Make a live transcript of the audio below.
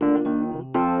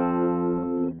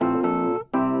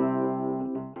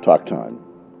Talk Time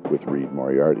with Reed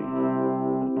Moriarty.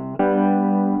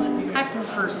 I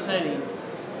prefer sitting.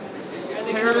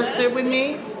 Care to sit with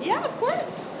me? Yeah, of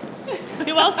course.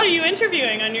 Who else are you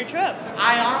interviewing on your trip?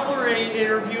 I already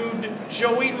interviewed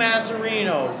Joey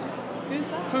Mazzarino. Who's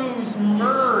that? Who's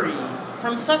Murray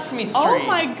from Sesame Street. Oh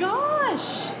my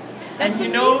gosh! And That's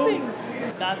you amazing. know,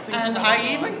 That's and incredible.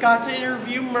 I even got to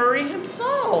interview Murray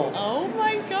himself. Oh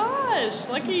my gosh!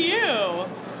 Lucky you. You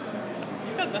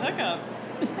got the hookups.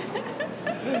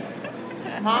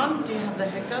 Mom, do you have the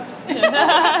hiccups?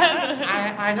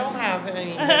 I don't have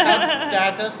any hiccups.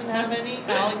 Dad doesn't have any.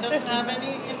 Allie doesn't have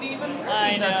any. And even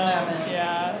Brittany doesn't have any.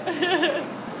 Yeah.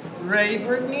 Ready,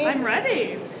 Brittany? I'm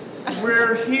ready.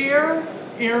 We're here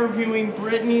interviewing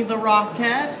Brittany the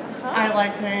Rockette. I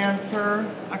like to answer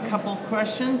a couple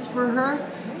questions for her.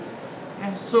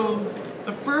 And so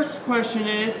the first question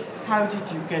is, how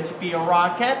did you get to be a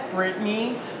Rockette,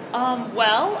 Brittany?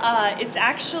 It's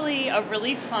actually a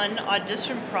really fun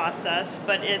audition process,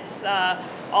 but it's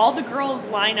all the girls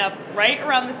line up right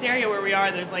around this area where we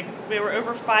are. There were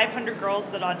over 500 girls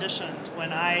that auditioned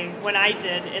when I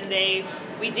did, and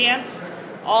we danced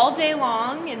all day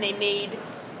long, and they made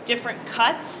different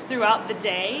cuts throughout the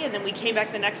day, and then we came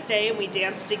back the next day and we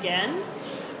danced again.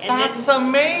 And That's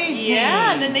amazing!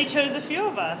 Yeah, and then they chose a few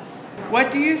of us.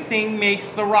 What do you think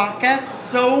makes the Rockettes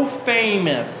so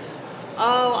famous?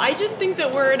 Oh, I just think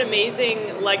that we're an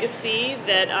amazing legacy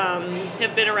that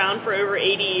have been around for over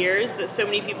 80 years, that so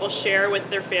many people share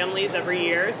with their families every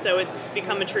year, so it's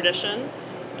become a tradition.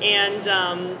 And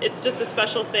it's just a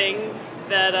special thing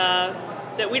that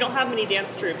we don't have many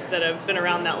dance troupes that have been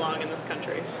around that long in this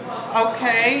country.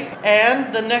 Okay,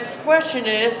 and the next question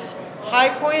is, high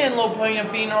point and low point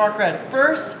of being a Rockette.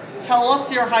 First, tell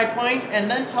us your high point,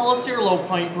 and then tell us your low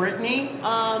point, Brittany.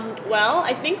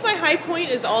 I think my high point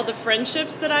is all the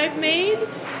friendships that I've made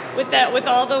with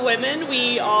all the women.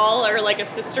 We all are like a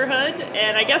sisterhood,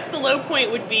 and I guess the low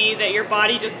point would be that your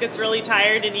body just gets really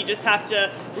tired and you just have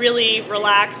to really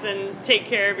relax and take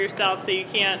care of yourself, so you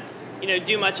can't,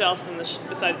 do much else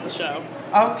besides the show.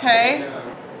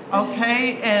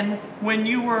 Okay, and when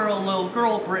you were a little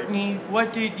girl, Brittany,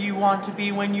 what did you want to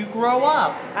be when you grow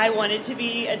up? I wanted to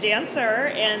be a dancer,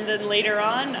 and then later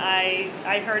on I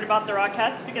heard about the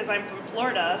Rockettes because I'm from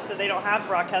Florida, so they don't have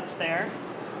Rockettes there.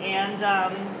 And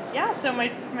so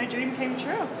my dream came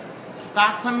true.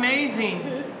 That's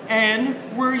amazing. And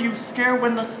were you scared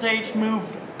when the stage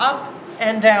moved up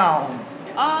and down?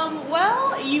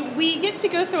 We get to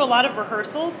go through a lot of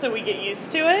rehearsals, so we get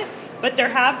used to it. But there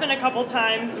have been a couple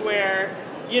times where,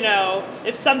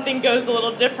 if something goes a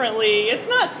little differently, it's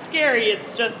not scary.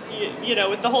 It's just,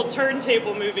 with the whole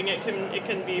turntable moving, it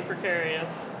can be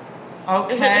precarious.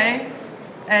 Okay.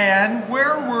 And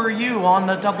where were you on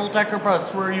the double-decker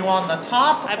bus? Were you on the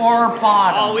top or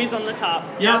bottom? Always on the top.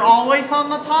 Yep. You're always on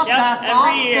the top? Yep, That's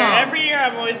awesome. Every year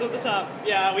I'm always at the top.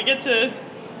 Yeah, we get to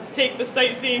take the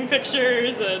sightseeing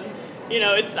pictures, and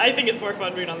I think it's more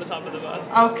fun being on the top of the bus.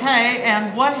 Okay,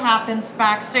 and what happens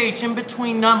backstage in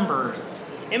between numbers?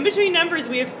 In between numbers,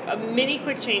 we have many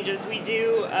quick changes. We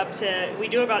do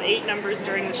about 8 numbers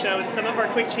during the show, and some of our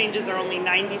quick changes are only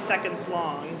 90 seconds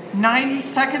long. 90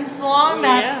 seconds long?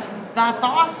 That's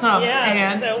awesome.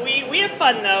 Yeah, and so we have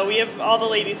fun though. All the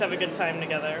ladies have a good time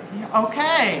together.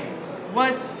 Okay,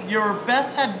 what's your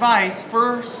best advice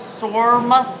for sore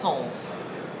muscles?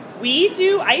 We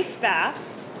do ice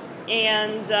baths,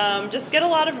 and just get a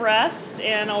lot of rest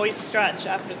and always stretch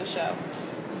after the show.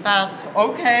 That's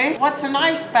okay. What's an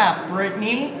ice bath,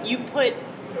 Brittany? You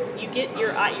get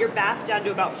your bath down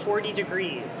to about 40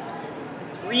 degrees.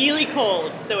 It's really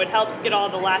cold, so it helps get all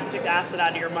the lactic acid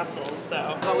out of your muscles.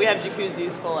 But we have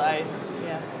jacuzzis full of ice.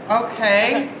 Yeah.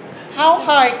 Okay. How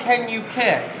high can you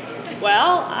kick?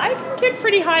 Well, I can kick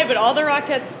pretty high, but all the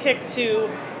Rockettes kick to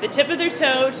the tip of their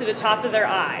toe to the top of their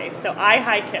eye. So eye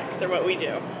high kicks are what we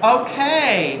do.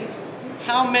 Okay.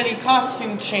 How many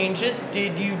costume changes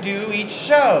did you do each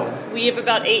show? We have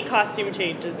about 8 costume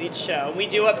changes each show. We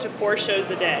do up to 4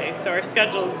 shows a day, so our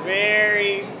schedule is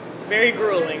very, very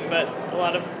grueling, but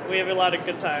we have a lot of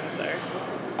good times there.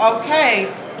 Okay.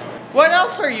 What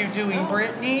else are you doing,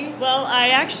 Brittany? Well,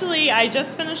 I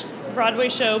just finished the Broadway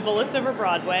show Bullets Over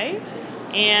Broadway,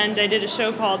 and I did a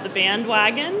show called The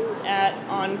Bandwagon at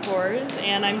Encores,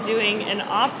 and I'm doing an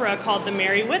opera called The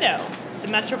Merry Widow, the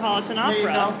Metropolitan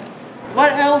Opera.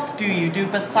 What else do you do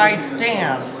besides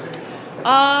dance?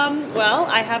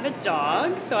 I have a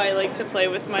dog, so I like to play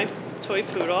with my toy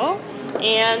poodle.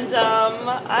 And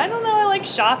I don't know, I like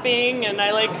shopping, and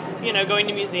I like, going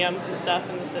to museums and stuff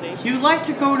in the city. You like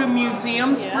to go to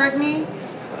museums, Brittany?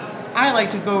 I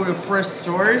like to go to thrift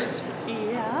stores.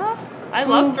 Yeah? I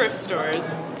love thrift stores.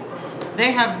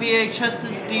 They have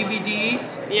VHSs,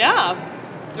 DVDs. Yeah.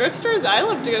 Thrift stores, I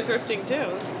love to go thrifting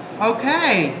too.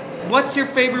 Okay. What's your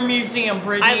favorite museum,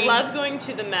 Brittany? I love going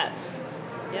to the Met.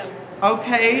 Yep.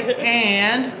 Okay,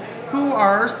 and who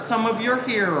are some of your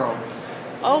heroes?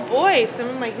 Oh boy, some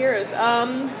of my heroes.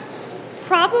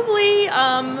 Probably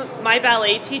my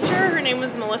ballet teacher. Her name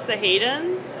was Melissa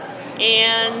Hayden.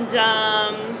 And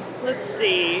let's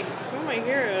see, some of my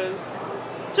heroes.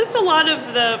 Just a lot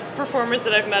of the performers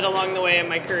that I've met along the way in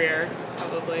my career,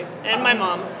 probably. And my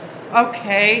mom.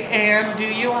 Okay, and do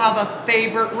you have a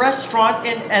favorite restaurant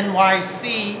in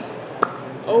NYC?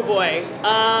 Oh boy.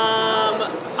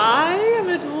 I have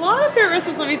a lot of favorite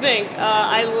restaurants, let me think.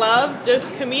 I love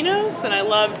Dos Caminos and I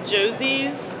love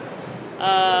Josie's.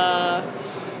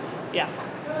 Yeah,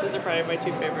 those are probably my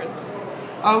two favorites.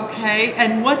 Okay,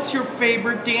 and what's your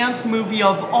favorite dance movie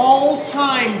of all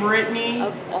time, Brittany?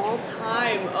 Of all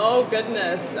time? Oh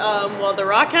goodness. Well, the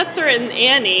Rockettes are in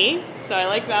Annie, so I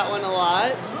like that one a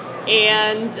lot.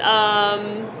 And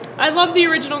I love the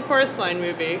original Chorus Line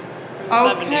movie from the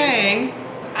 70s. Okay.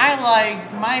 I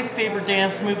like, my favorite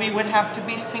dance movie would have to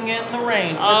be Singing in the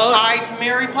Rain, Oh, besides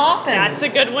Mary Poppins. That's a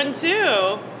good one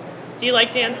too. Do you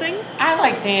like dancing? I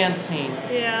like dancing.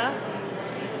 Yeah.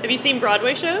 Have you seen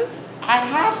Broadway shows? I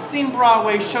have seen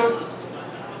Broadway shows,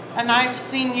 and I've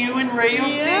seen you in Radio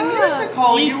City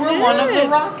Musical. You were one of the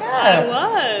Rockettes. I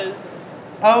was.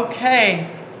 Okay.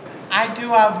 I do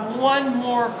have one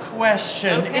more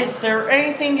question. Okay. Is there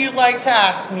anything you'd like to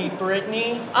ask me,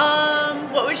 Brittany?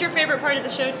 What was your favorite part of the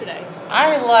show today?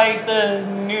 I like the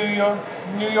New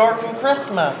York and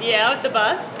Christmas. Yeah, with the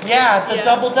bus? Yeah, the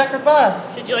double-decker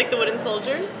bus. Did you like the wooden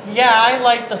soldiers? Yeah, I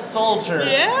like the soldiers.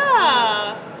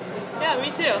 Yeah. Yeah, me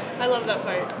too. I love that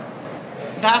part.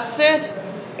 That's it.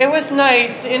 It was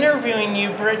nice interviewing you,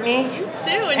 Brittany. You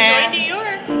too. Enjoy And- New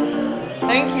York.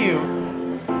 Thank you.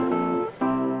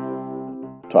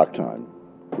 Talk Time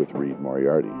with Reed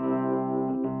Moriarty.